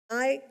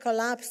I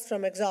collapsed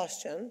from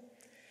exhaustion,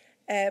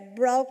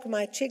 broke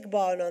my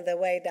cheekbone on the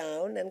way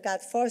down, and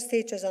got 4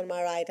 stitches on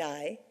my right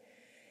eye.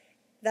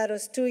 That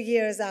was 2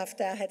 years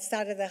after I had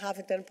started the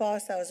Huffington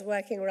Post. I was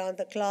working around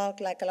the clock,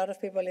 like a lot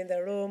of people in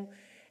the room,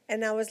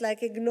 and I was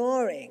like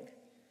ignoring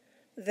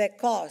the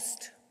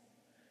cost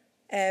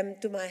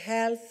to my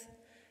health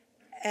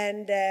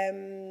and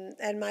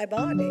my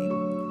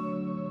body.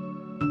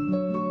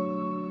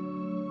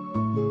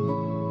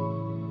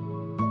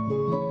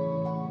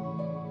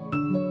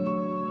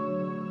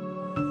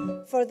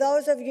 For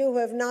those of you who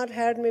have not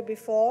heard me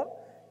before,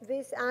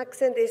 this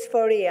accent is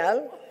for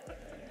real.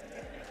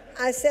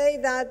 I say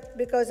that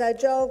because I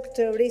joked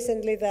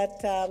recently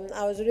that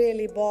I was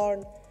really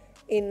born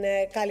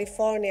in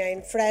California,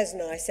 in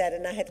Fresno, I said,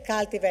 and I had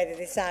cultivated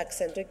this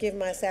accent to give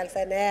myself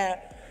an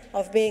air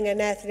of being an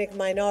ethnic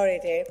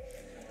minority.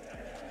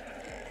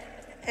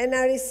 And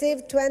I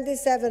received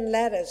 27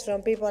 letters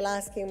from people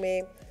asking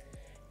me,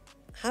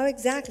 how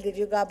exactly did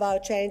you go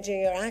about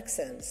changing your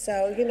accent?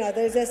 So, you know,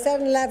 there's a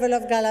certain level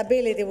of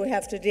gullibility we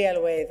have to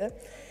deal with.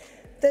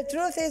 The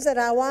truth is that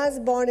I was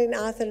born in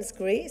Athens,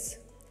 Greece,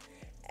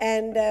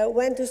 and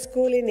went to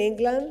school in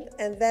England,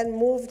 and then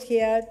moved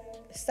here,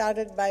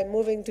 started by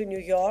moving to New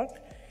York.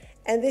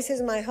 And this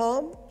is my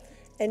home,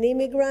 an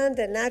immigrant,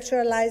 a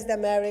naturalized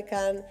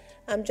American.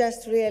 I'm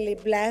just really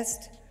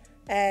blessed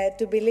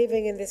to be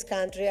living in this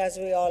country, as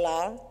we all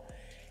are.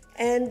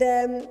 And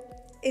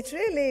it's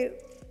really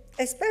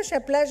a special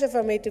pleasure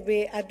for me to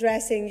be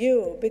addressing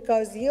you,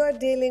 because you're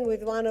dealing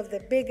with one of the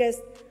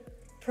biggest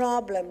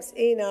problems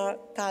in our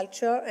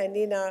culture and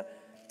in our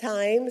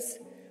times,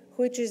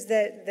 which is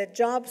the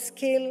job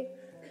skill,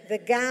 the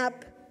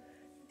gap,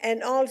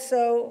 and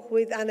also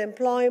with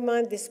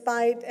unemployment,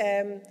 despite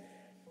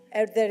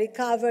the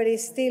recovery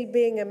still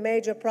being a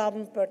major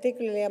problem,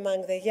 particularly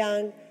among the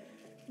young.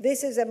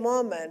 This is a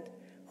moment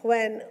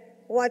when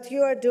what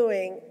you are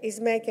doing is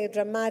making a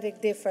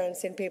dramatic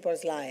difference in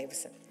people's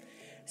lives.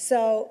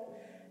 So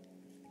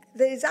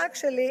there is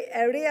actually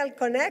a real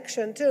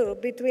connection, too,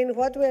 between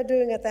what we are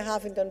doing at the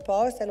Huffington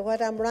Post and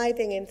what I'm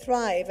writing in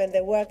Thrive and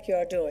the work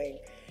you're doing.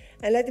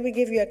 And let me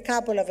give you a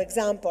couple of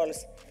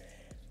examples.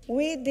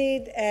 We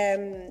did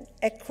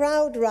a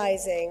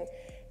crowd-raising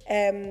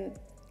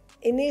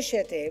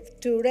initiative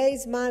to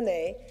raise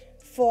money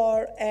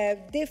for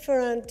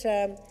different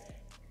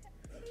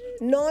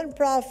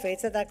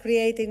non-profits that are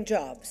creating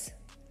jobs.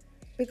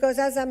 Because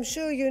as I'm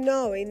sure you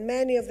know, in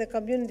many of the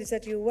communities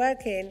that you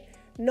work in,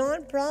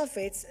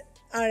 non-profits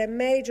are a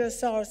major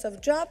source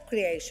of job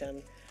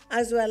creation,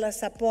 as well as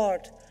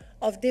support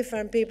of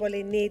different people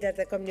in need at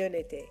the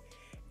community.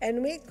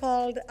 And we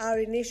called our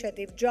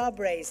initiative Job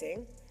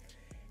Raising,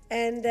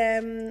 and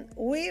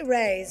we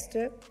raised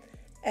over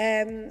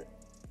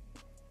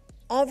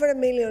 $1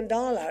 million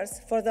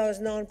for those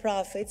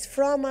nonprofits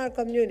from our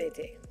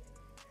community.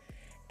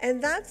 And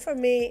that, for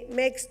me,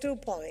 makes 2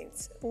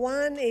 points.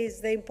 One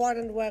is the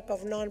important work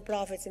of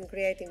nonprofits in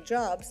creating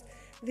jobs.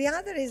 The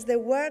other is the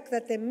work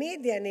that the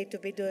media need to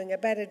be doing a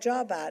better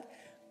job at,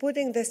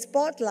 putting the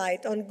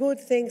spotlight on good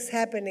things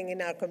happening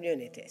in our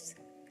communities.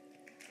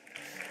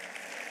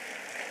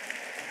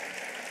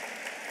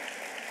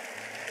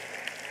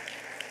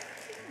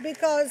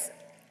 Because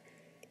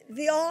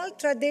the old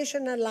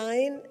traditional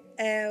line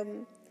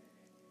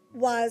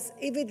was,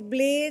 if it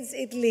bleeds,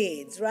 it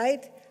leads,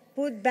 right?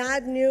 Put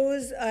bad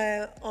news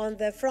on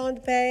the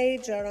front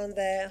page or on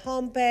the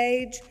home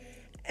page,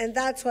 and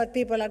that's what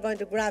people are going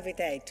to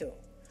gravitate to.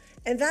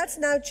 And that's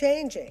now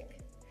changing.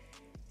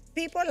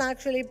 People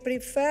actually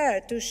prefer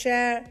to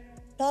share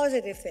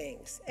positive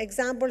things,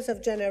 examples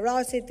of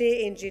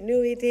generosity,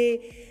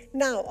 ingenuity.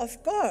 Now,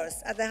 of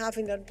course, at the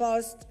Huffington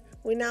Post,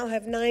 we now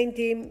have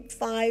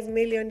 95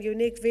 million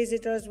unique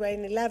visitors. We're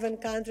in 11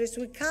 countries.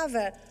 We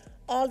cover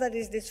all that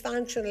is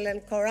dysfunctional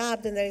and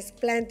corrupt, and there is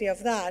plenty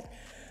of that.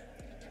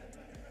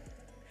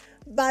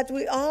 But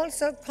we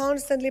also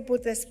constantly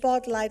put the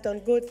spotlight on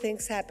good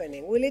things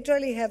happening. We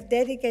literally have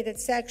dedicated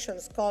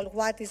sections called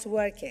What is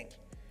Working?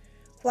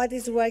 What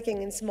is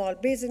working in small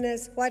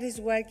business? What is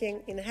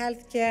working in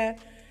healthcare?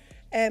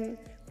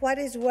 What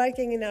is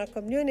working in our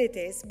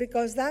communities?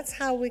 Because that's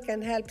how we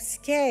can help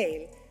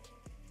scale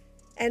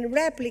and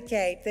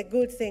replicate the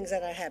good things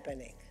that are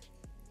happening.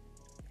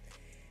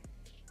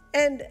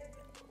 And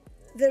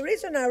the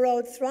reason I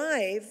wrote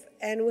Thrive,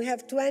 and we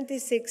have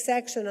 26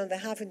 sections on the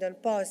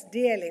Huffington Post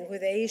dealing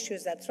with the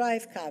issues that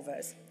Thrive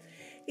covers,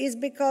 is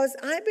because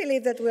I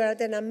believe that we're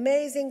at an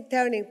amazing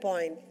turning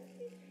point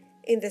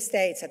in the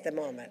States at the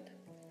moment.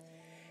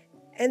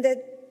 And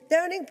the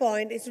turning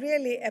point is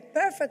really a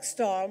perfect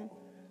storm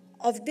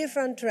of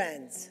different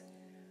trends.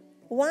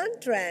 One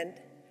trend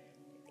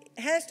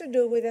has to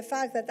do with the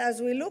fact that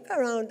as we look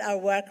around our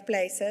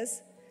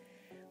workplaces,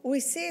 we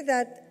see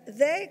that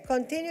they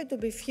continue to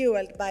be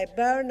fueled by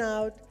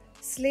burnout,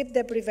 sleep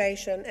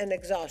deprivation, and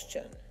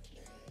exhaustion.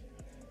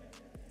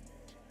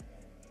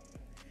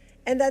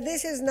 And that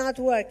this is not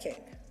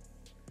working.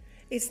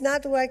 It's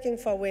not working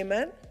for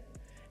women,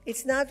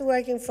 it's not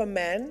working for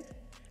men,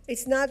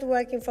 it's not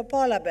working for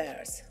polar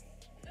bears.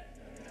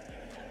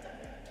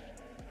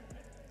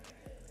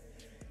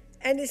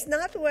 And it's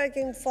not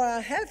working for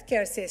our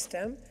healthcare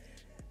system.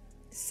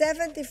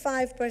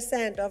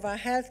 75% of our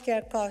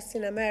healthcare costs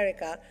in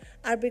America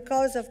are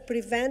because of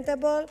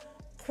preventable,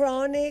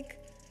 chronic,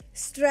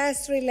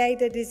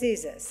 stress-related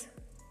diseases.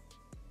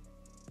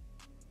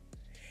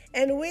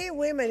 And we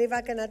women, if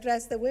I can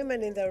address the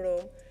women in the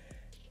room,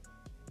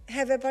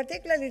 have a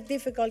particularly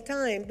difficult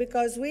time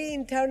because we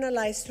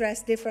internalize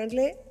stress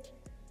differently.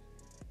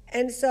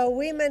 And so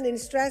women in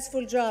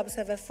stressful jobs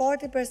have a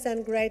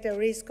 40% greater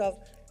risk of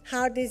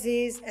heart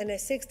disease and a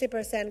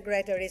 60%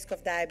 greater risk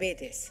of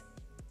diabetes.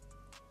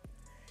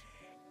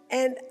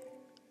 And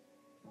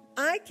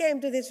I came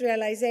to this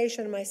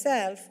realization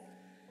myself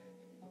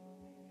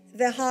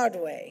the hard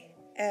way.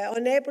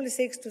 On April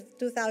 6,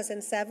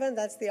 2007,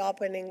 that's the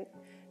opening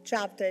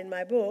chapter in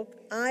my book,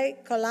 I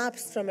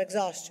collapsed from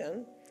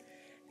exhaustion,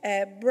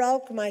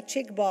 broke my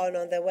cheekbone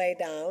on the way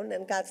down,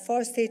 and got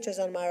 4 stitches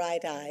on my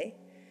right eye.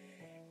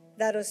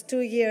 That was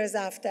 2 years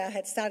after I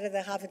had started the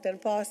Huffington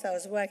Post. I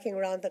was working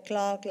around the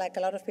clock, like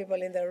a lot of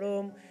people in the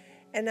room,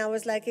 and I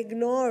was like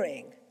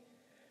ignoring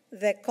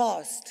the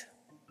cost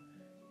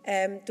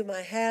to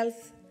my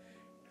health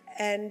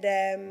and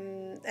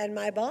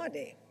my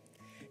body.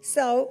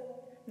 So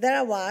there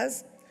I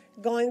was,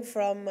 going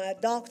from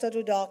doctor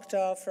to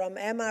doctor, from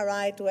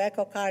MRI to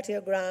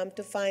echocardiogram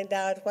to find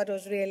out what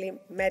was really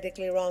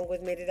medically wrong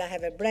with me. Did I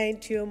have a brain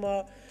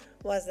tumor?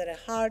 Was there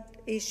a heart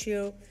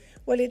issue?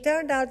 Well, it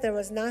turned out there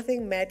was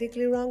nothing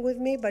medically wrong with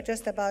me, but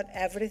just about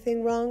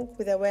everything wrong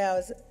with the way I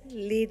was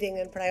leading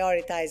and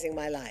prioritizing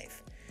my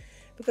life.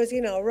 Because,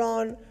 you know,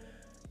 Ron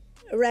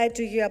read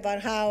to you about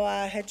how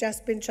I had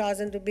just been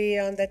chosen to be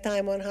on the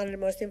Time 100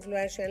 Most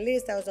Influential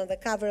list. I was on the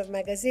cover of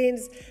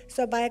magazines.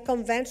 So by a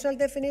conventional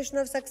definition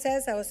of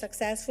success, I was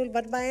successful.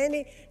 But by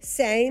any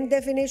sane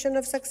definition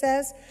of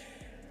success,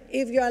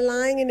 if you're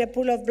lying in a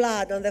pool of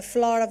blood on the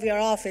floor of your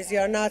office,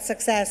 you're not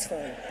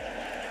successful.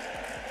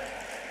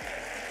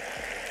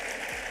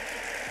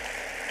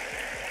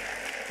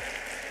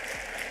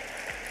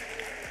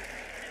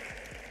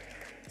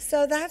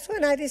 So that's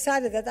when I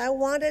decided that I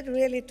wanted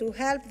really to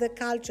help the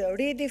culture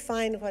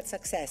redefine what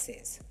success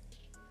is.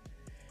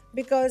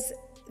 Because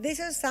this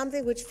is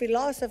something which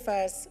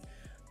philosophers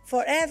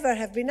forever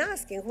have been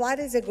asking, what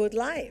is a good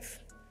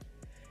life?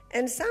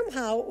 And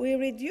somehow we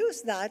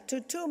reduce that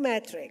to 2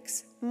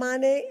 metrics,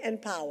 money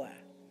and power.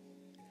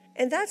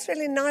 And that's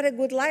really not a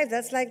good life.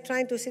 That's like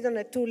trying to sit on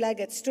a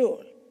 2-legged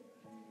stool.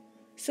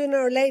 Sooner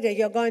or later,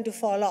 you're going to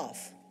fall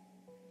off.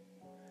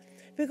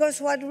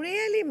 Because what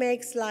really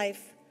makes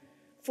life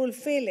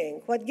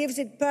fulfilling, what gives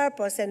it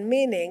purpose and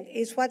meaning,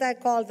 is what I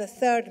call the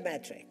 3rd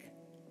metric.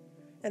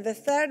 And the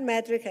 3rd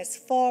metric has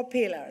 4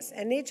 pillars,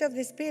 and each of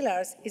these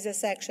pillars is a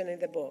section in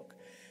the book.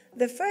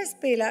 The first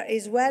pillar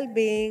is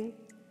well-being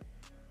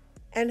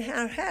and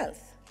our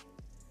health.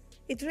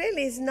 It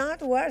really is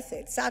not worth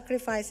it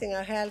sacrificing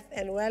our health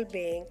and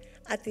well-being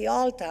at the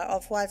altar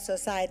of what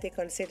society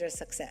considers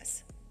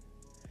success.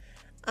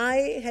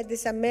 I had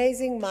this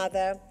amazing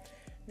mother,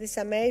 this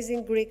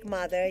amazing Greek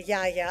mother,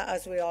 Yaya,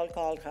 as we all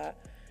called her,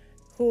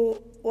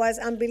 who was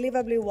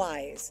unbelievably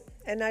wise.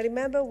 And I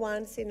remember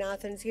once in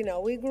Athens, you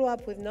know, we grew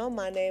up with no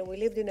money. We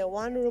lived in a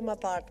 1-room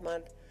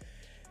apartment.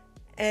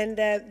 And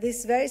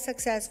this very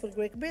successful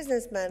Greek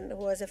businessman,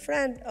 who was a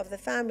friend of the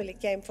family,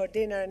 came for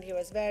dinner, and he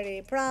was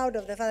very proud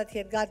of the fact that he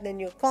had gotten a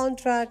new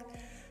contract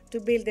to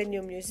build a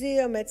new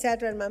museum,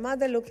 etc. And my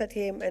mother looked at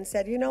him and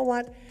said, you know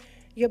what,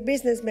 your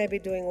business may be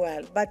doing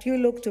well, but you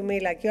look to me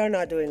like you're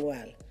not doing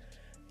well.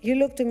 You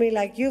look to me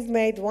like you've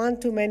made 1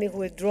 too many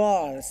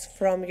withdrawals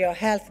from your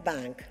health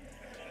bank.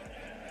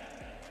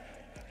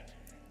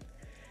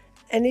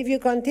 And if you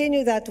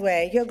continue that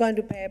way, you're going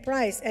to pay a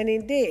price. And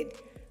indeed,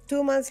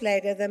 2 months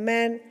later, the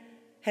man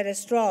had a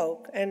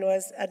stroke and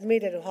was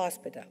admitted to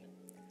hospital.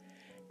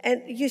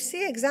 And you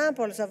see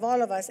examples of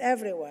all of us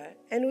everywhere,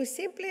 and we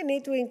simply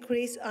need to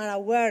increase our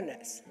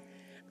awareness.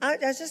 I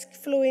just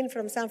flew in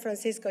from San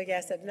Francisco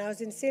yesterday, and I was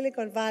in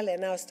Silicon Valley,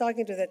 and I was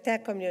talking to the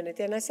tech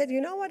community, and I said,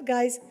 you know what,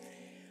 guys?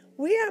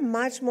 We are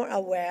much more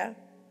aware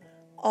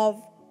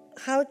of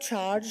how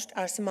charged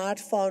our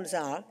smartphones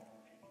are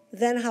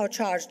than how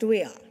charged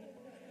we are.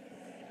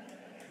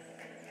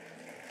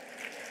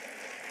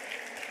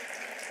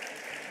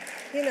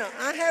 You know,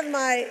 I have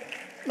my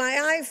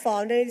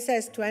iPhone, and it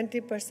says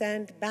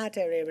 20%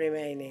 battery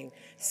remaining,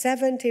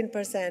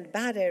 17%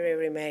 battery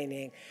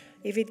remaining.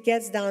 If it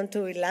gets down to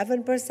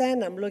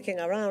 11%, I'm looking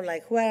around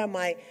like, where are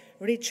my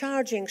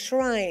recharging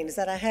shrines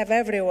that I have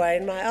everywhere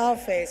in my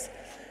office?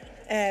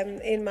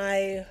 In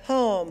my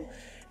home.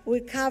 We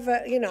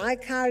cover, you know, I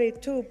carry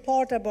 2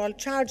 portable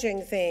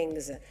charging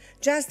things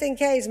just in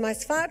case my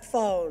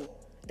smartphone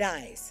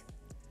dies.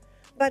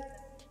 But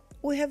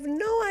we have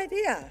no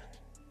idea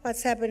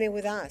what's happening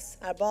with us,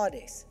 our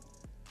bodies,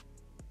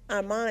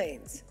 our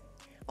minds.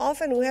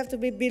 Often we have to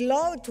be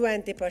below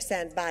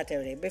 20%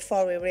 battery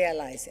before we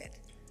realize it.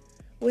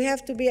 We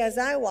have to be, as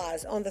I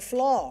was, on the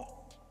floor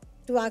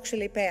to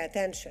actually pay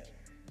attention.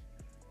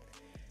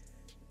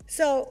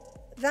 So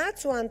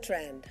that's one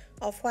trend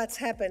of what's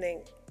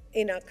happening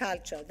in our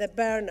culture, the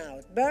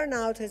burnout.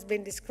 Burnout has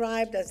been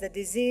described as the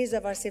disease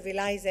of our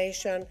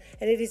civilization,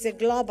 and it is a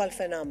global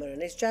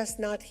phenomenon. It's just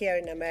not here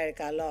in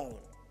America alone.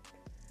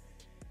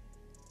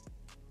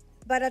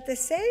 But at the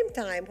same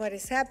time, what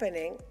is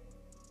happening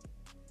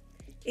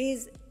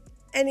is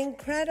an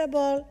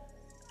incredible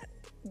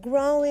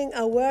growing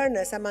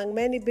awareness among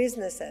many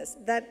businesses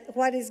that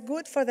what is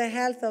good for the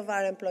health of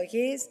our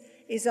employees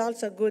is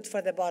also good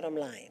for the bottom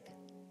line.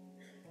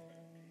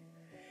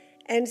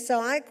 And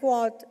so I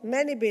quote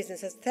many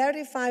businesses,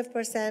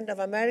 35% of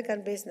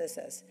American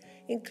businesses,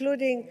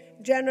 including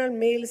General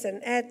Mills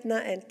and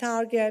Aetna and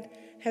Target,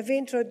 have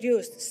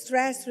introduced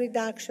stress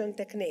reduction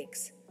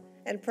techniques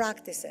and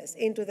practices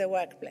into the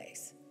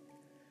workplace.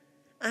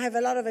 I have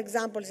a lot of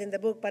examples in the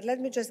book, but let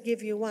me just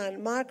give you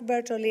one. Mark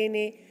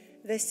Bertolini,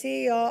 the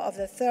CEO of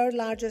the third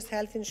largest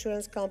health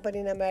insurance company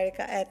in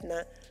America,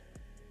 Aetna,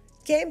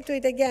 came to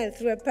it again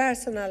through a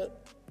personal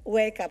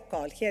wake-up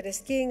call. He had a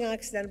skiing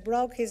accident,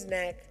 broke his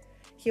neck.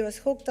 He was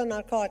hooked on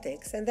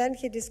narcotics, and then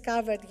he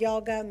discovered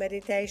yoga,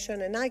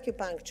 meditation, and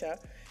acupuncture,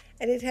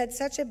 and it had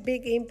such a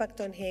big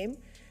impact on him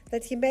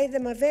that he made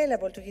them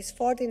available to his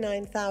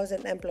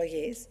 49,000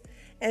 employees,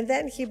 and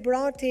then he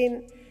brought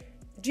in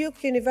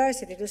Duke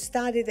University to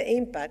study the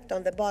impact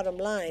on the bottom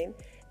line,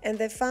 and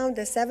they found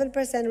a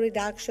 7%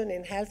 reduction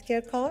in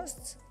healthcare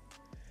costs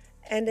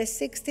and a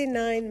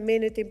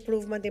 69-minute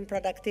improvement in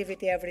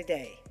productivity every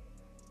day.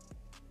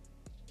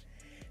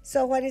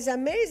 So what is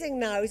amazing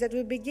now is that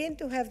we begin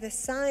to have the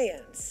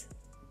science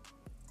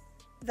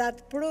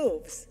that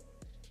proves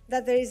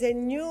that there is a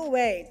new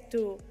way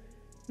to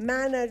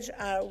manage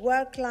our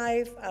work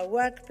life, our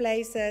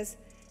workplaces,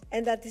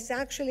 and that is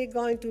actually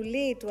going to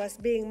lead to us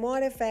being more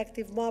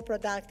effective, more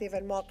productive,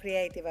 and more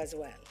creative as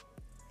well.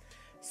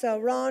 So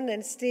Ron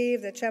and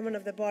Steve, the chairman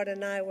of the board,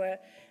 and I were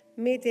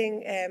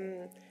meeting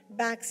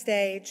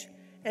backstage,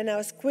 and I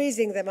was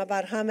quizzing them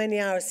about how many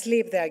hours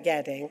sleep they're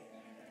getting.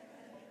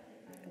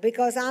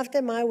 Because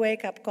after my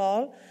wake-up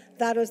call,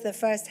 that was the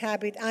first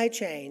habit I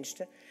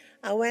changed.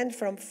 I went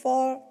from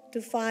 4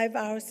 to 5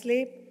 hours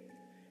sleep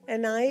a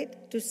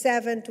night to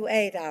 7 to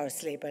 8 hours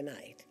sleep a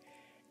night.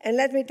 And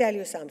let me tell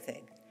you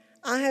something.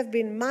 I have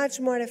been much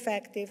more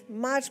effective,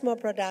 much more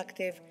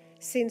productive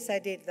since I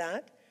did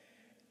that.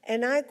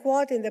 And I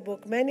quote in the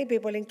book many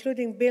people,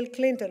 including Bill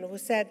Clinton, who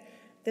said,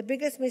 "The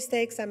biggest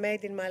mistakes I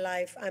made in my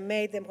life, I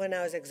made them when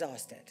I was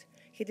exhausted."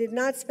 He did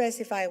not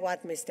specify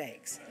what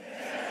mistakes.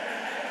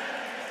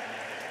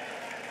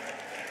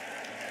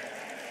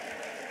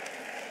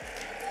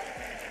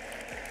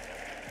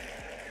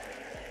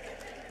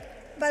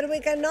 But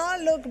we can all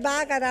look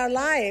back at our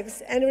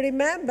lives and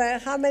remember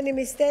how many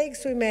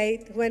mistakes we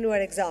made when we were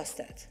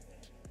exhausted.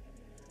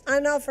 I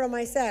know for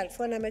myself,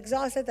 when I'm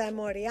exhausted, I'm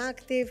more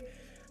reactive.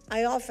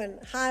 I often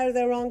hire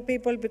the wrong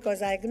people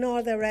because I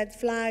ignore the red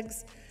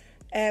flags.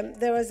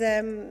 There was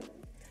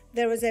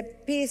a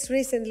piece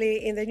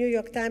recently in the New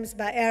York Times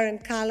by Erin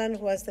Callan,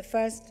 who was the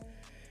first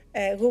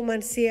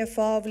woman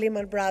CFO of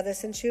Lehman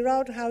Brothers, and she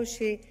wrote how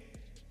she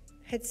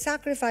had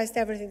sacrificed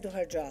everything to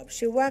her job.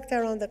 She worked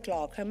around the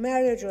clock. Her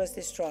marriage was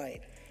destroyed.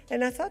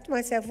 And I thought to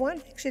myself,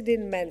 one thing she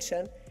didn't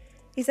mention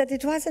is that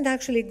it wasn't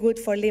actually good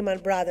for Lehman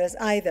Brothers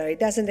either. It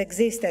doesn't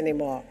exist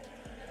anymore.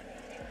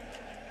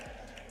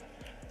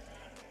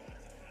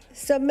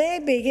 So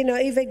maybe,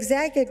 if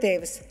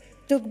executives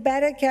took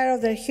better care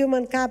of their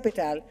human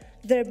capital,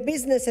 their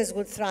businesses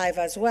would thrive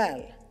as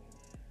well.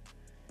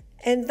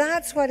 And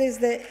that's what is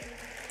the...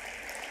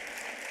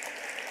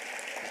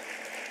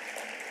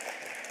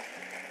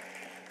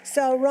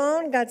 So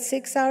Ron got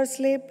 6 hours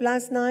sleep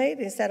last night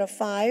instead of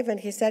 5, and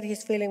he said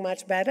he's feeling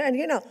much better. And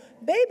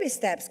baby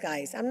steps,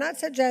 guys. I'm not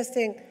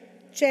suggesting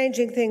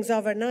changing things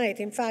overnight.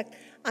 In fact,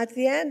 at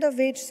the end of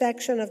each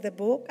section of the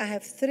book, I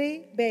have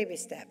 3 baby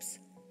steps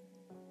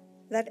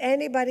that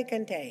anybody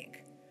can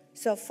take.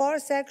 So 4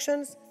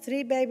 sections,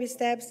 3 baby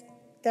steps,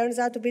 turns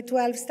out to be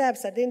 12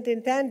 steps. I didn't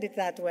intend it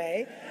that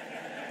way.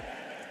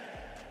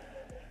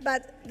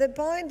 But the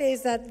point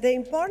is that the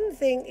important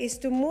thing is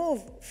to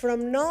move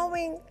from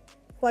knowing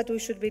what we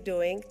should be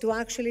doing to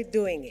actually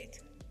doing it.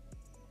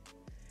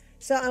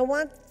 So I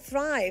want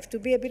Thrive to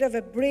be a bit of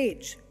a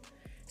bridge.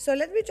 So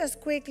let me just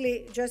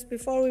quickly, just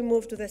before we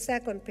move to the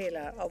second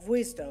pillar of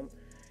wisdom,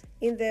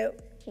 in the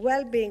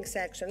well-being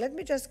section, let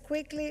me just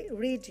quickly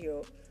read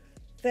you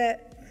the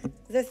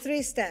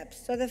 3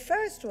 steps. So the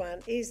first one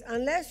is,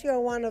 unless you're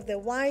one of the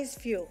wise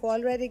few who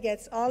already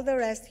gets all the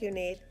rest you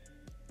need,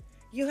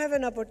 you have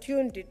an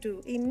opportunity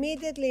to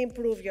immediately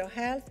improve your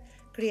health,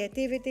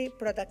 creativity,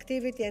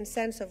 productivity, and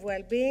sense of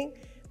well-being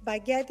by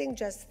getting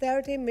just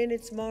 30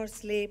 minutes more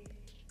sleep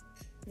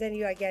than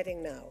you are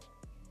getting now.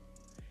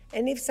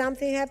 And if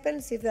something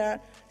happens, if there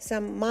are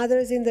some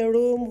mothers in the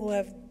room who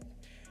have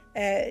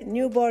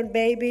newborn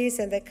babies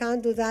and they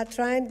can't do that,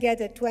 try and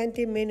get a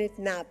 20-minute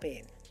nap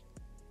in.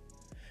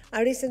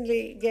 I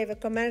recently gave a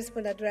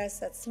commencement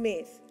address at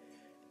Smith,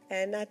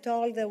 and I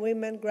told the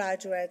women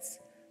graduates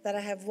that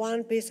I have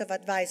one piece of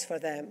advice for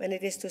them, and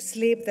it is to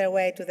sleep their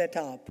way to the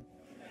top.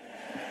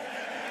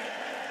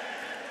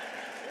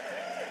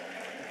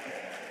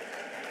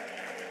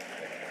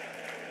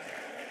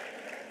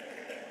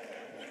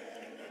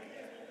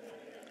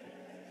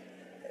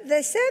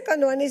 the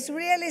second one is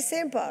really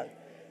simple.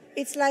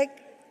 It's like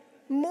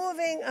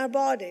moving our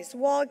bodies,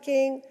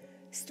 walking,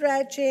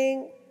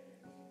 stretching,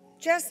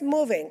 just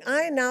moving.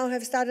 I now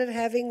have started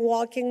having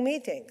walking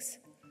meetings.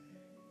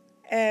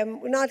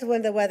 Not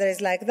when the weather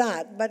is like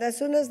that, but as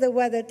soon as the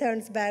weather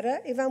turns better,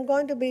 if I'm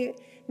going to be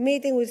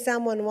meeting with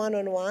someone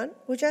one-on-one,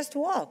 we just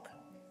walk.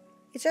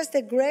 It's just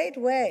a great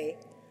way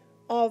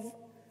of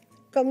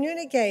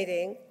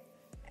communicating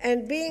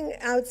and being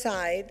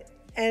outside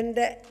and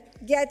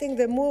getting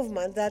the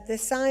movement that the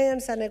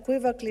science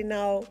unequivocally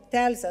now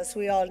tells us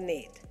we all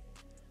need.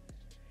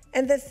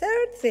 And the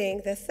third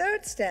thing, the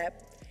third step,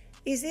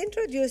 is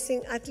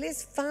introducing at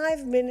least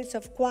 5 minutes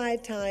of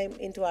quiet time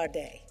into our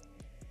day.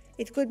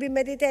 It could be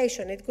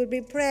meditation, it could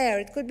be prayer,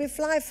 it could be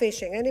fly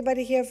fishing.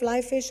 Anybody here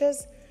fly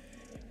fishes?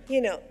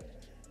 You know,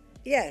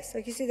 yes,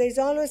 like you see, there's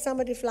always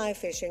somebody fly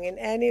fishing in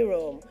any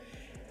room.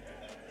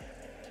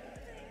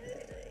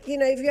 You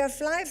know, if you are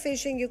fly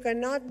fishing, you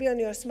cannot be on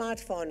your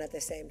smartphone at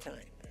the same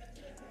time.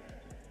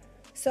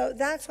 So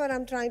that's what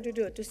I'm trying to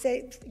do, to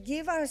say,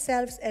 give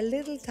ourselves a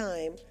little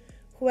time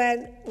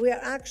when we are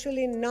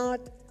actually not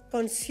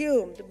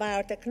consumed by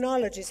our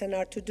technologies and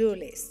our to-do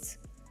lists.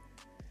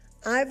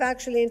 I've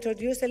actually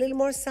introduced a little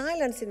more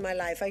silence in my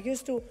life. I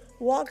used to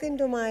walk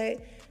into my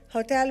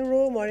hotel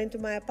room or into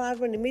my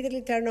apartment,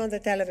 immediately turn on the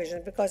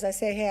television because I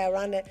say, hey, I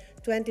run a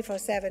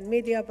 24/7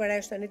 media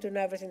operation, I need to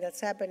know everything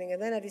that's happening.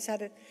 And then I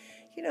decided,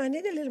 you know, I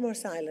need a little more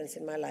silence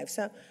in my life.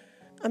 So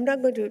I'm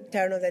not going to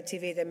turn on the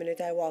TV the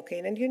minute I walk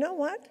in. And you know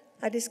what?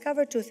 I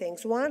discovered two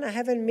things. One, I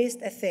haven't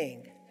missed a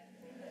thing.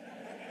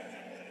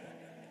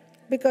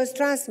 Because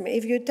trust me,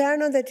 if you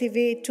turn on the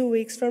TV 2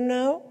 weeks from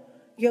now,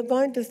 you're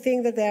going to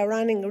think that they are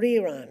running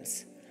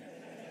reruns.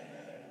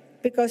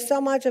 Because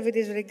so much of it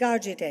is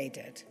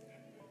regurgitated.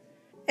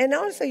 And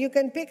also, you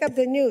can pick up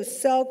the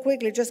news so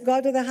quickly. Just go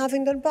to the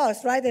Huffington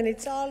Post, right? And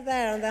it's all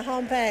there on the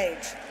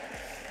homepage.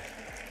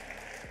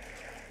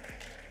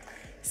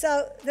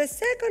 So the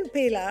second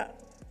pillar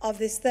of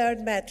this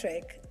third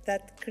metric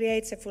that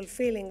creates a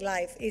fulfilling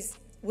life is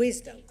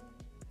wisdom.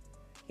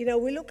 You know,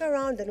 we look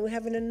around and we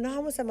have an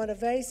enormous amount of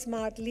very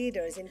smart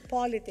leaders in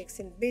politics,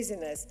 in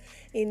business,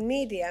 in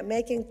media,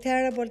 making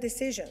terrible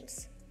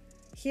decisions.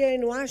 Here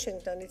in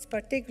Washington, it's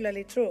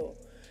particularly true.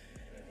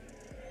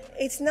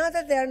 It's not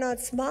that they're not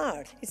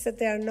smart, it's that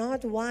they're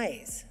not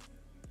wise.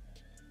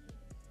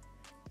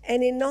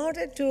 And in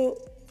order to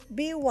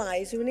be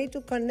wise, we need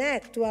to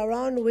connect to our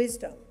own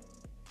wisdom.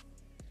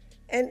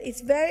 And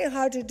it's very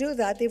hard to do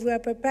that if we are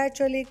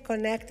perpetually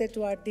connected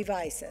to our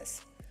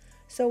devices.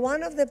 So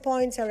one of the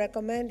points I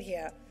recommend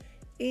here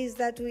is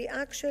that we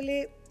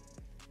actually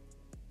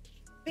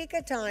pick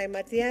a time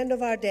at the end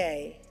of our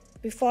day,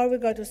 before we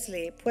go to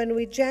sleep, when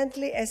we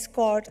gently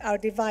escort our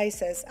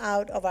devices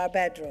out of our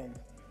bedroom.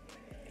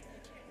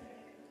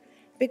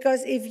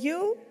 Because if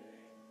you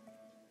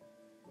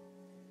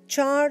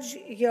charge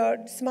your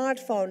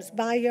smartphones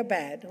by your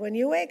bed, when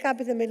you wake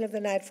up in the middle of the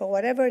night for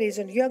whatever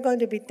reason, you're going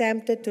to be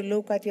tempted to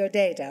look at your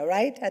data,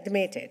 right?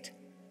 Admit it.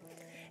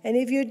 And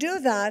if you do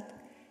that,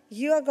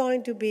 you are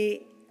going to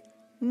be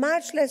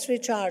much less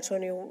recharged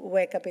when you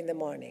wake up in the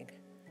morning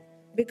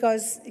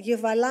because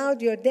you've allowed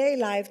your day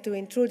life to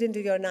intrude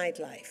into your night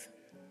life.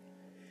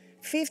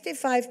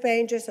 55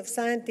 pages of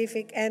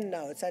scientific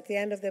endnotes at the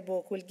end of the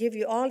book will give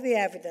you all the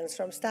evidence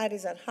from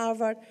studies at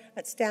Harvard,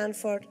 at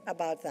Stanford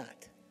about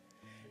that.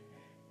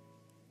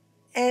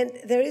 And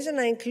the reason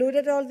I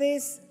included all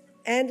these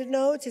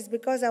endnotes is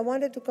because I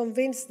wanted to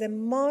convince the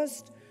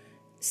most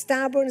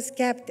stubborn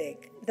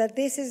skeptic that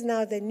this is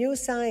now the new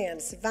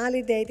science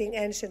validating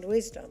ancient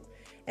wisdom,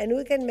 and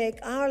we can make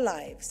our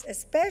lives,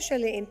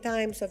 especially in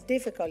times of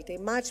difficulty,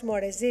 much more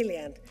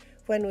resilient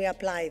when we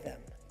apply them.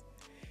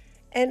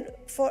 And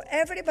for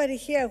everybody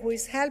here who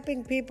is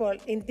helping people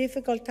in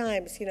difficult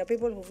times, you know,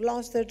 people who've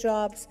lost their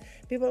jobs,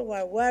 people who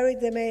are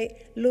worried they may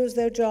lose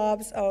their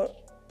jobs or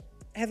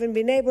haven't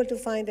been able to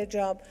find a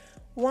job,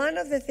 one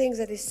of the things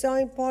that is so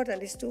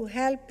important is to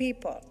help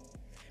people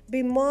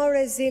be more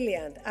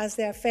resilient as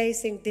they are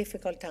facing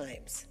difficult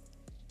times.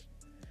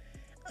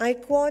 I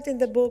quote in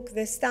the book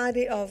the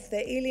study of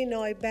the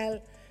Illinois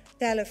Bell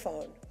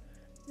telephone.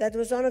 That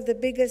was one of the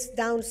biggest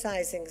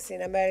downsizings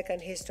in American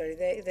history.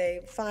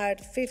 They fired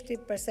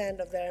 50%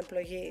 of their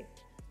employee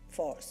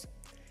force.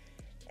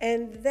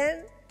 And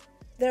then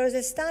there was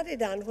a study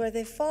done where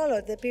they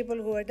followed the people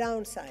who were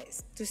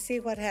downsized to see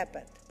what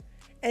happened.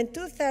 And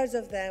 2/3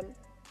 of them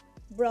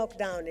broke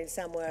down in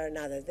some way or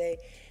another. They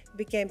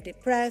became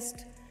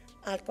depressed,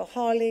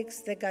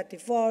 alcoholics, they got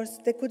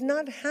divorced. They could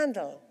not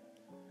handle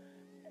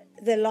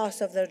the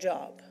loss of their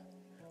job.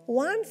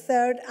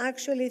 1/3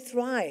 actually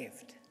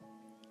thrived.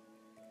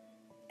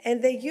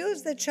 And they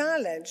used the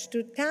challenge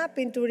to tap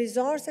into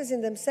resources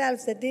in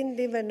themselves they didn't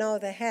even know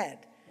they had.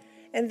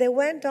 And they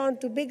went on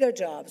to bigger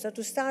jobs or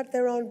to start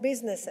their own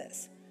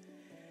businesses.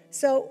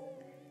 So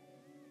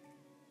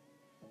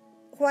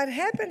what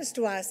happens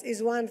to us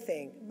is one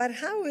thing, but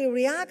how we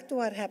react to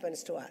what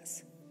happens to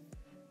us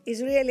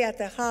is really at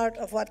the heart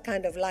of what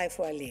kind of life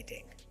we're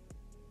leading.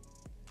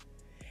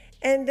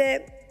 And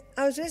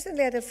I was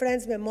recently at a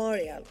friend's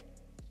memorial.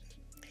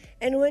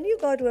 And when you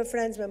go to a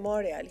friend's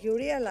memorial, you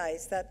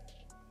realize that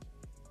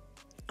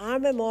our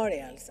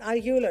memorials, our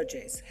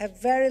eulogies,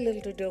 have very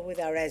little to do with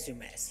our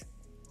resumes.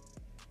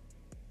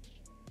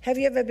 Have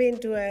you ever been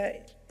to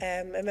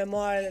a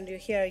memorial and you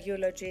hear a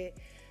eulogy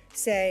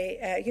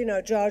say,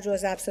 George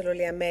was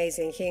absolutely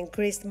amazing. He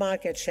increased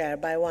market share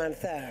by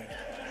 1/3.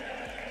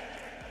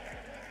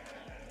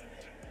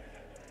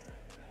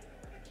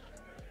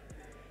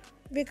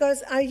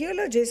 Because our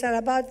eulogies are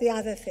about the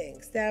other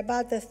things. They're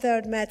about the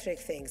third metric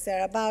things.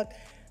 They're about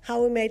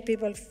how we made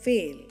people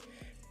feel,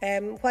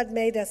 what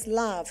made us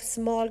laugh,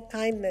 small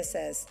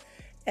kindnesses,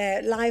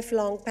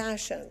 lifelong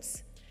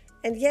passions.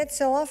 And yet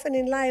so often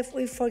in life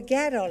we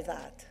forget all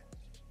that.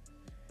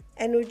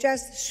 And we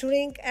just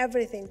shrink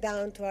everything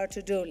down to our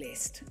to-do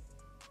list.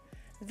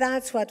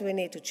 That's what we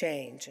need to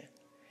change.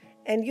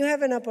 And you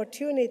have an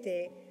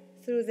opportunity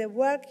through the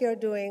work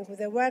you're doing with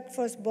the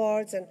workforce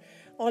boards and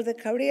all the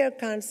career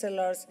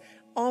counselors,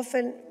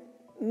 often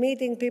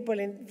meeting people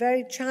in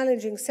very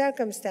challenging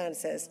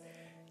circumstances,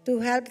 to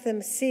help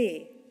them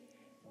see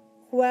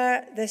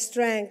where the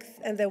strength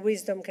and the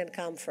wisdom can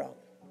come from.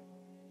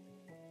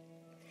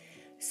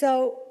 So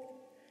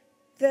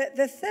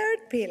the third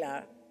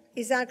pillar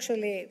is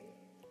actually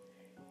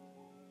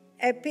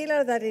a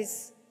pillar that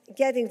is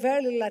getting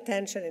very little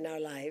attention in our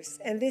lives,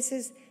 and this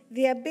is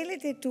the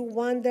ability to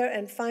wonder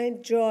and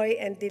find joy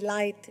and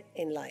delight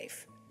in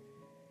life.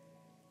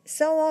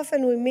 So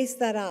often we miss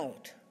that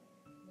out.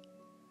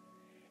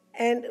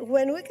 And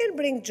when we can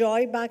bring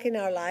joy back in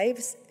our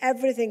lives,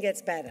 everything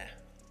gets better.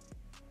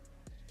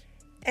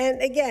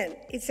 And again,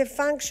 it's a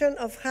function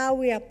of how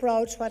we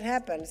approach what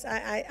happens.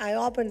 I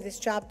opened this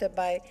chapter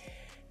by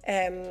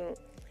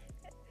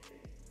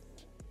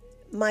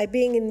my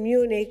being in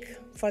Munich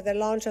for the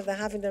launch of the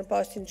Huffington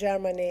Post in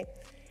Germany.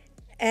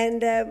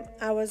 And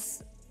I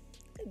was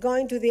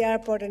going to the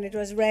airport and it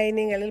was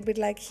raining, a little bit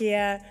like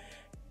here.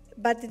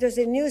 But it was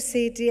a new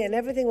city and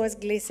everything was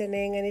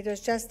glistening and it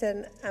was just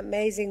an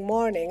amazing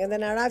morning. And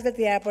then I arrived at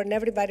the airport and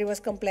everybody was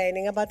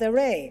complaining about the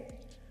rain.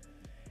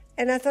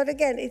 And I thought,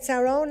 again, it's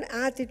our own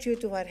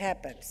attitude to what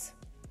happens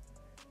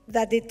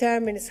that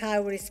determines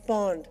how we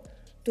respond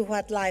to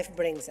what life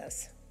brings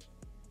us.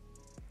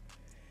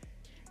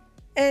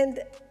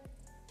 And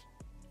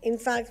in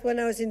fact, when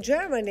I was in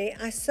Germany,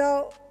 I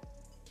saw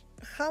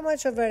how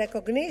much of a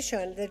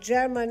recognition the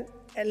German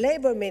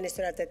labor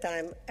minister at the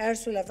time,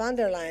 Ursula von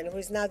der Leyen, who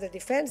is now the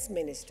defense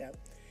minister,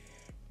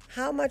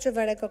 how much of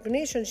a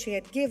recognition she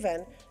had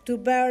given to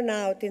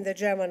burnout in the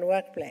German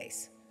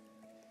workplace.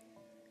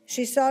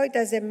 She saw it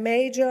as a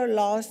major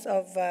loss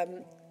of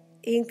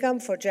income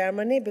for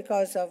Germany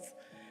because of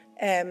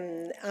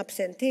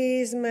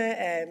absenteeism,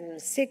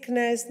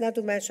 sickness, not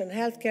to mention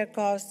healthcare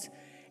costs.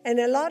 And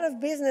a lot of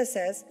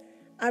businesses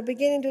are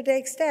beginning to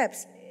take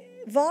steps.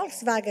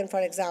 Volkswagen, for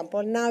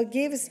example, now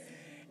gives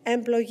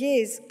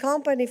employees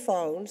company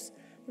phones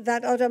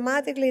that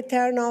automatically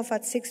turn off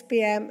at 6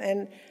 p.m.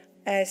 and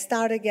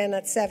start again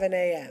at 7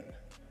 a.m.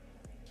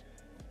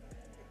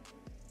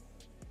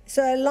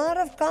 So a lot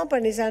of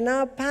companies are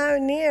now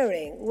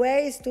pioneering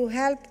ways to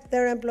help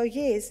their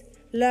employees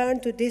learn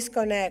to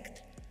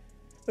disconnect,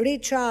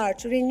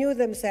 recharge, renew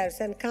themselves,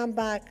 and come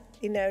back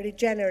in a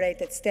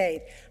regenerated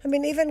state. I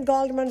mean, even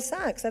Goldman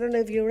Sachs, I don't know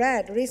if you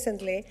read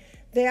recently,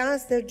 they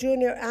asked their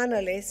junior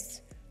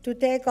analysts to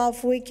take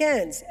off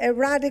weekends, a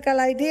radical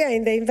idea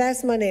in the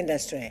investment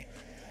industry.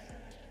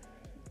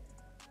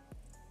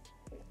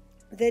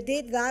 They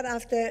did that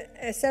after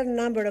a certain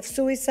number of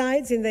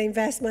suicides in the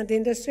investment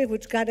industry,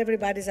 which got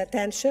everybody's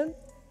attention.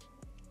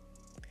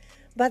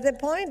 But the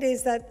point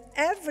is that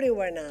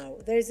everywhere now,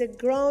 there is a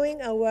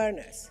growing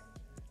awareness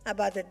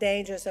about the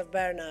dangers of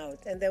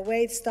burnout and the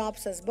way it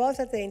stops us both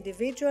at the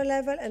individual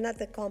level and at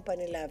the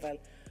company level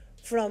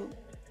from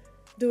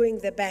doing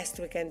the best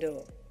we can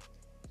do.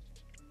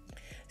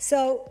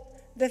 So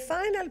the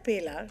final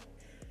pillar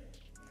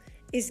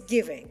is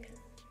giving.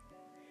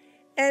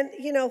 And,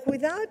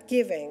 without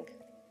giving,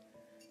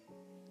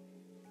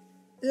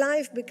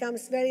 life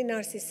becomes very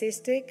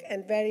narcissistic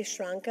and very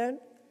shrunken,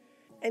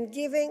 and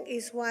giving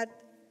is what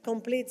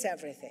completes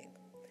everything.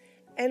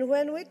 And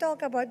when we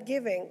talk about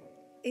giving,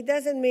 it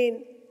doesn't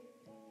mean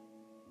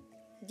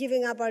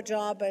giving up our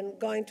job and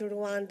going to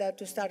Rwanda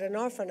to start an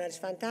orphanage,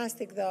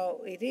 fantastic though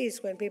it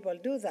is when people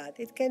do that.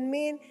 It can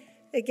mean,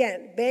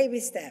 again, baby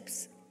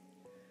steps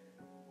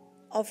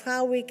of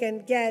how we can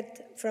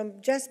get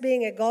from just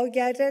being a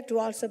go-getter to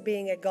also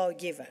being a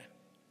go-giver.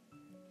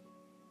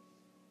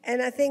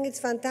 And I think it's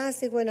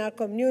fantastic when our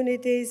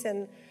communities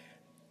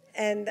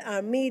and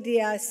our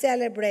media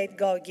celebrate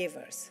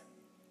go-givers.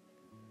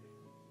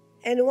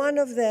 And one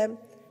of the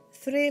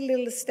 3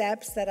 little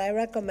steps that I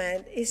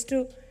recommend is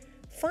to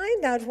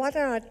find out what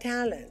are our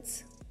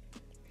talents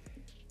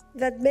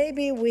that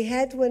maybe we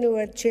had when we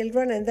were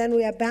children and then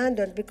we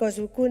abandoned because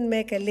we couldn't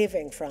make a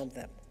living from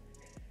them.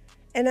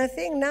 And I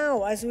think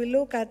now, as we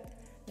look at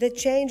the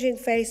changing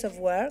face of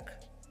work,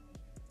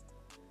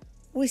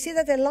 we see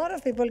that a lot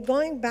of people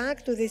going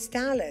back to these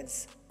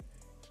talents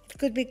It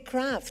could be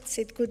crafts,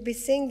 it could be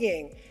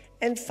singing,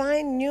 and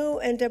find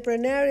new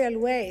entrepreneurial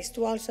ways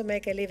to also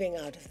make a living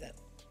out of them.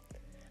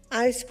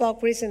 I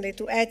spoke recently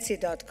to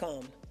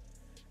Etsy.com,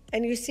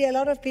 and you see a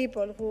lot of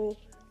people who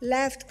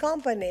left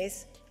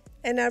companies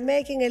and are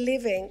making a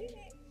living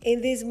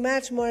in these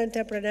much more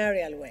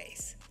entrepreneurial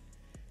ways.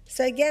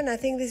 So again, I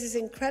think this is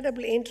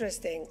incredibly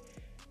interesting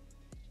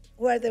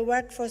where the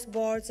workforce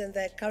boards and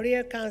the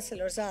career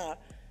counselors are,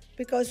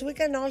 because we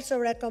can also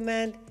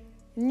recommend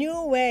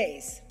new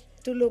ways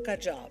to look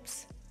at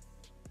jobs.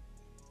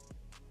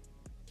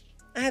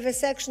 I have a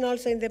section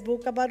also in the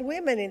book about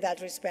women in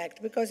that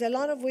respect, because a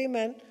lot of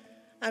women,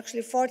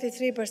 actually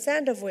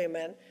 43% of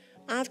women,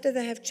 after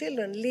they have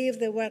children, leave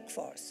the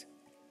workforce.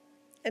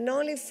 And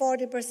only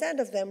 40%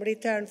 of them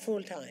return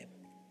full-time.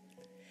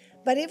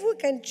 But if we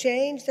can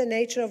change the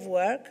nature of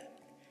work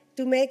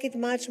to make it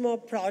much more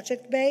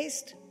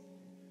project-based,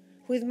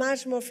 with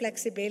much more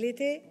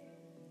flexibility,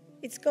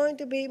 it's going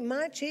to be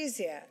much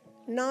easier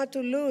not to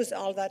lose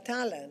all that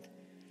talent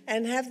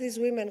and have these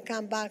women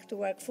come back to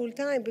work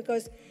full-time,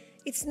 because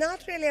it's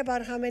not really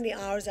about how many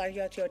hours are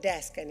you at your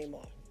desk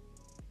anymore.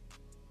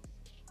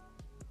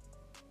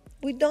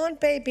 We don't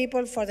pay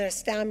people for their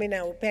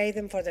stamina, we pay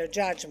them for their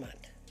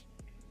judgment.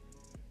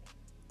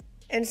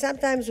 And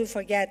sometimes we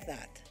forget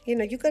that. You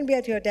know, you can be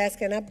at your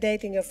desk and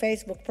updating your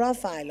Facebook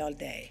profile all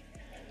day.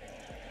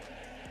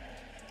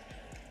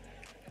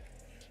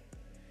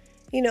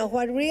 You know,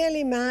 what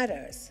really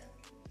matters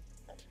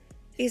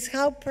is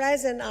how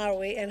present are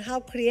we and how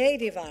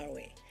creative are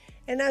we.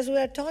 And as we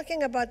are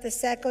talking about the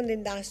second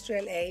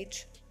industrial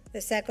age,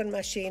 the second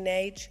machine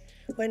age,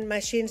 when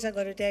machines are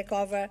going to take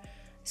over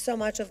so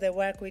much of the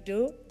work we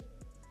do,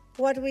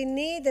 what we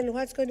need and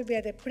what's going to be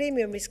at a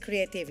premium is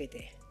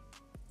creativity.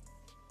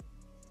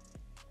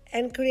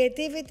 And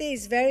creativity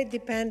is very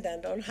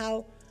dependent on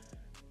how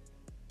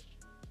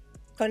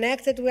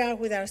connected we are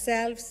with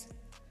ourselves.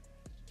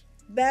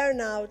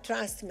 Burnout,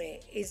 trust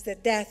me, is the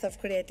death of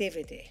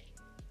creativity.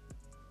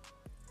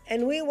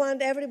 And we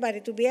want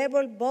everybody to be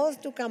able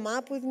both to come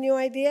up with new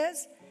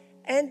ideas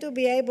and to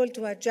be able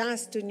to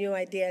adjust to new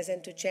ideas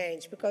and to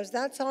change, because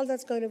that's all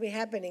that's going to be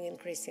happening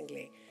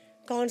increasingly,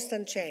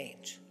 constant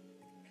change.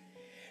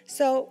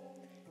 So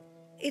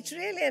it's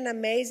really an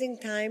amazing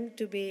time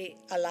to be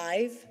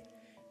alive,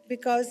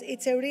 because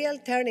it's a real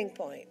turning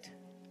point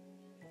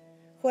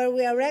where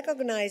we are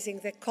recognizing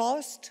the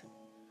cost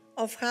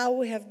of how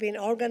we have been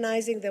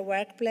organizing the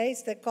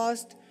workplace, the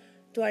cost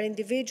to our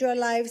individual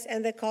lives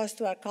and the cost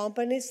to our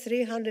companies.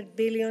 $300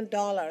 billion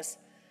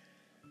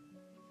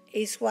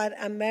is what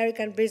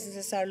American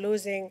businesses are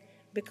losing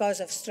because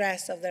of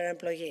stress of their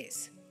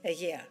employees a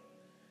year.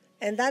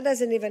 And that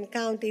doesn't even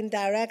count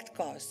indirect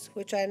costs,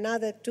 which are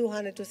another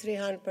 200 to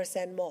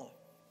 300% more.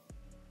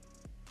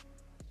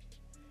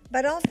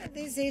 But often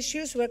these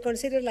issues were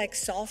considered like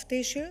soft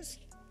issues,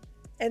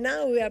 and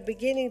now we are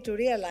beginning to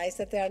realize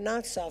that they are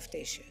not soft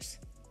issues.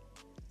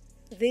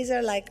 These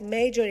are like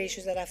major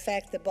issues that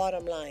affect the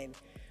bottom line,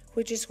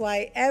 which is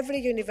why every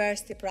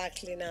university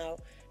practically now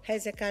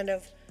has a kind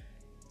of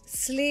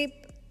sleep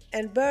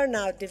and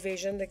burnout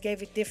division that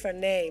gave it different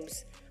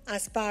names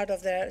as part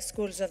of their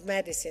schools of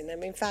medicine. I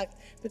mean, in fact,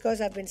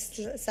 because I've been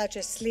such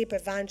a sleep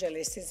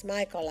evangelist since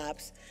my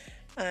collapse,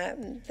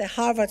 the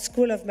Harvard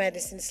School of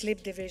Medicine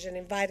Sleep Division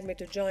invited me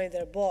to join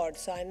their board,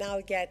 so I now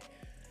get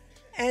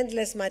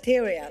endless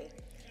material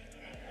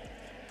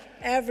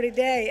every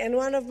day. And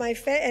one of my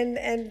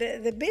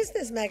the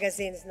business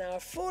magazines now are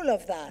full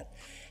of that.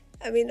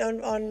 I mean,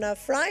 on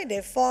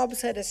Friday,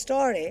 Forbes had a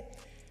story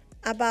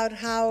about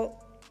how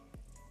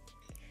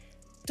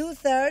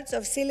 2/3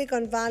 of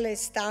Silicon Valley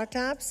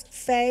startups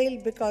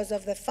fail because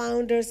of the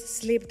founders'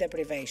 sleep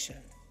deprivation.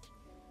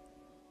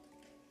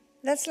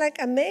 That's like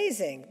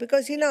amazing,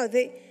 because, you know,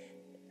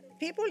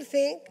 people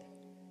think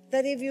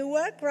that if you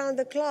work around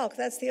the clock,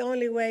 that's the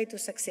only way to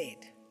succeed.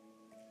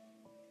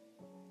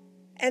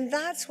 And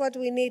that's what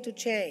we need to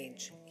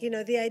change. You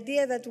know, the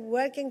idea that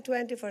working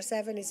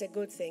 24/7 is a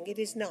good thing, it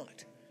is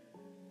not.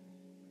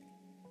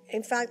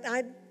 In fact,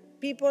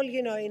 people,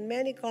 you know, in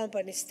many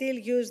companies still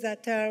use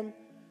that term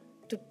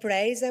to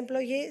praise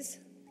employees.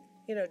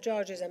 You know,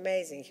 George is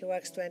amazing, he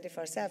works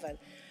 24/7.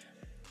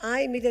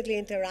 I immediately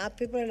interrupt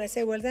people and I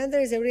say, well, then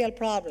there is a real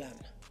problem.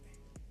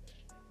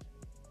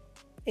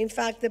 In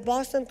fact, the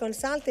Boston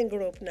Consulting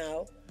Group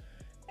now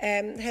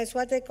has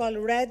what they call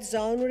red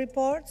zone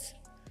reports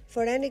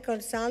for any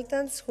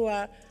consultants who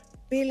are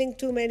billing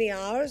too many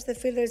hours. They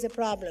feel there's a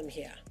problem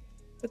here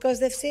because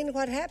they've seen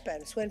what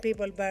happens when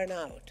people burn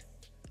out.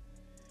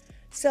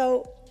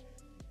 So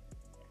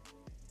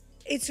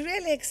it's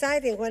really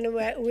exciting when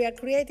we are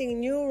creating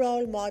new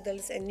role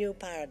models and new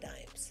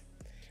paradigms.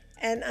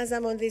 And as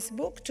I'm on this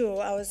book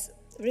tour, I was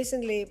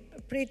recently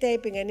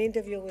pre-taping an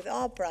interview with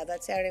Oprah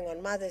that's airing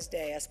on Mother's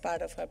Day as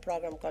part of her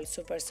program called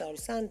Super Soul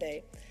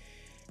Sunday.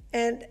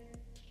 And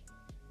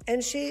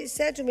she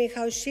said to me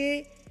how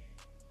she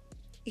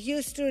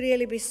used to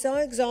really be so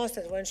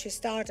exhausted when she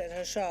started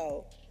her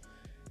show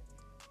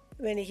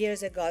many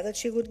years ago that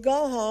she would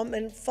go home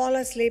and fall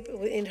asleep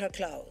in her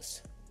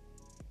clothes.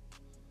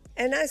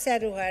 And I said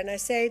to her, and I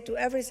say to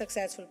every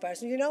successful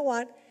person, you know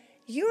what?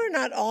 You're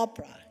not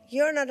Oprah.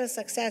 You're not as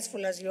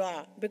successful as you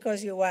are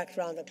because you worked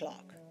round the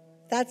clock.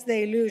 That's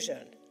the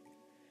illusion.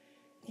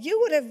 You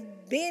would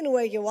have been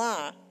where you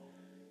are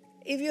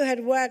if you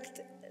had worked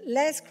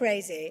less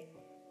crazy,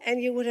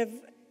 and you would have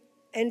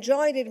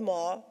enjoyed it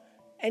more,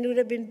 and it would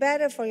have been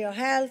better for your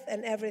health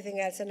and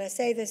everything else. And I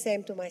say the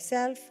same to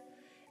myself,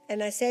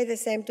 and I say the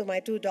same to my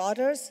two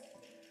daughters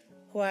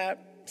who are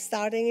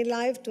starting in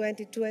life,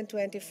 22 and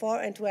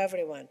 24, and to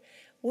everyone.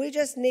 We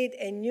just need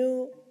a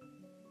new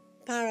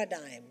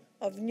paradigm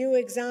of new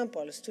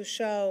examples to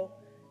show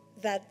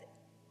that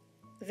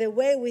the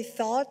way we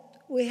thought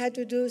we had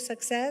to do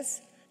success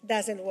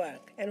doesn't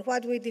work, and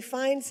what we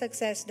define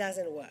success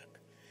doesn't work.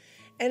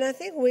 And I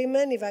think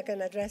women, if I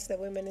can address the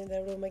women in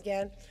the room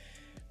again,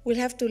 will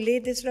have to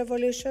lead this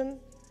revolution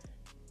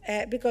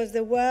because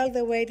the world,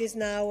 the way it is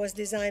now, was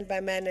designed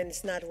by men and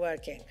it's not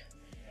working.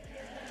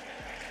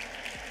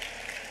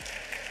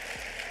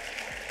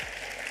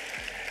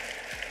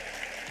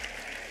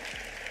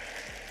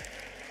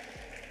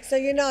 So,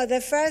 you know,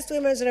 the first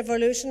women's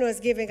revolution was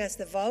giving us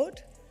the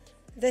vote.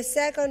 The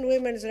second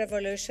women's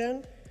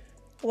revolution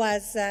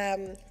was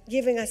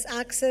giving us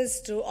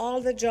access to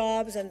all the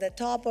jobs and the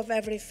top of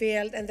every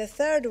field. And the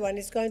third one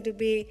is going to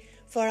be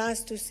for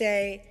us to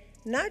say,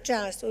 not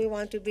just we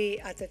want to be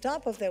at the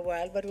top of the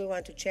world, but we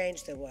want to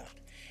change the world.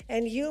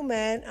 And you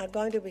men are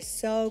going to be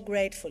so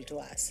grateful to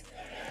us.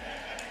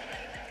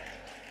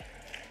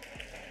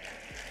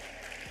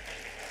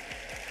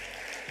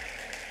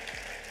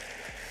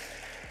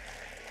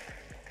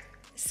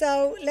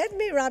 So let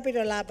me wrap it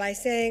all up by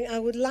saying I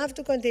would love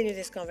to continue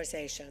this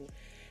conversation.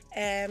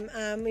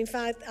 In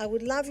fact, I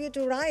would love you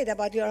to write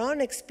about your own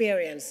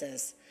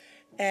experiences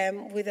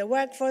with the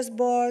workforce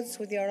boards,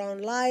 with your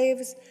own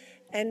lives.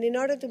 And in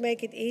order to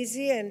make it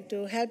easy and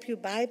to help you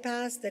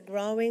bypass the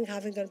growing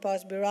Huffington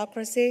Post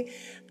bureaucracy,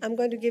 I'm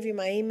going to give you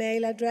my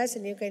email address,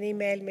 and you can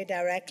email me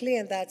directly,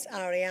 and that's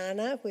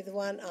Arianna, with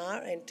one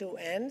R and two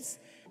N's,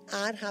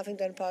 at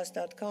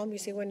huffingtonpost.com. You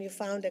see, when you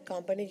found a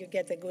company, you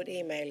get a good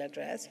email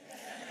address.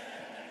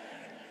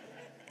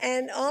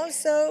 And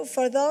also,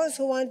 for those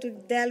who want to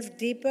delve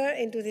deeper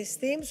into these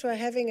themes, we're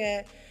having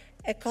a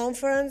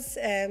conference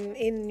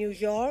in New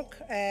York,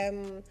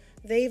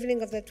 the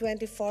evening of the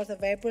 24th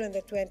of April and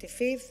the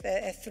 25th,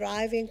 a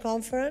Thriving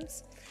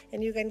conference.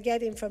 And you can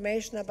get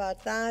information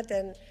about that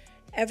and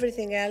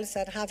everything else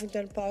at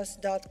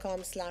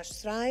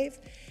huffingtonpost.com/thrive.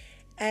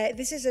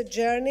 This is a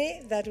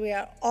journey that we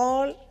are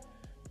all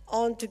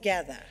on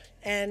together.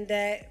 And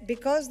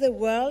because the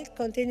world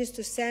continues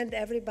to send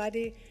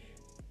everybody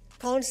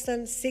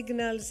constant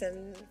signals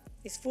and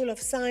is full of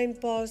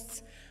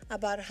signposts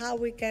about how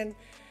we can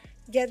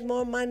get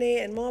more money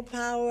and more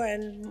power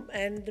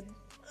and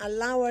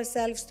allow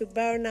ourselves to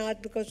burn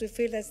out because we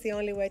feel that's the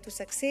only way to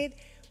succeed,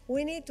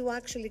 we need to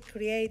actually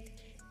create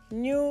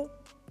new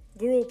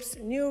groups,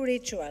 new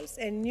rituals,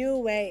 and new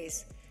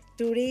ways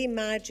to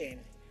reimagine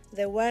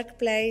the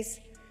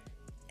workplace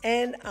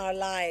and our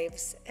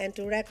lives, and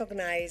to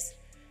recognize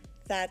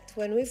that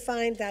when we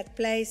find that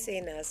place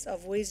in us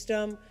of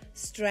wisdom,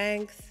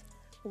 strength,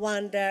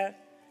 wonder,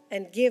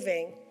 and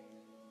giving,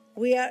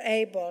 we are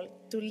able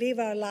to live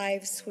our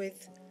lives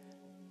with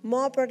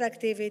more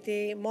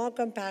productivity, more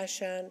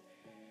compassion,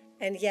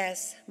 and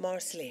yes, more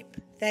sleep.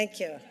 Thank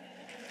you.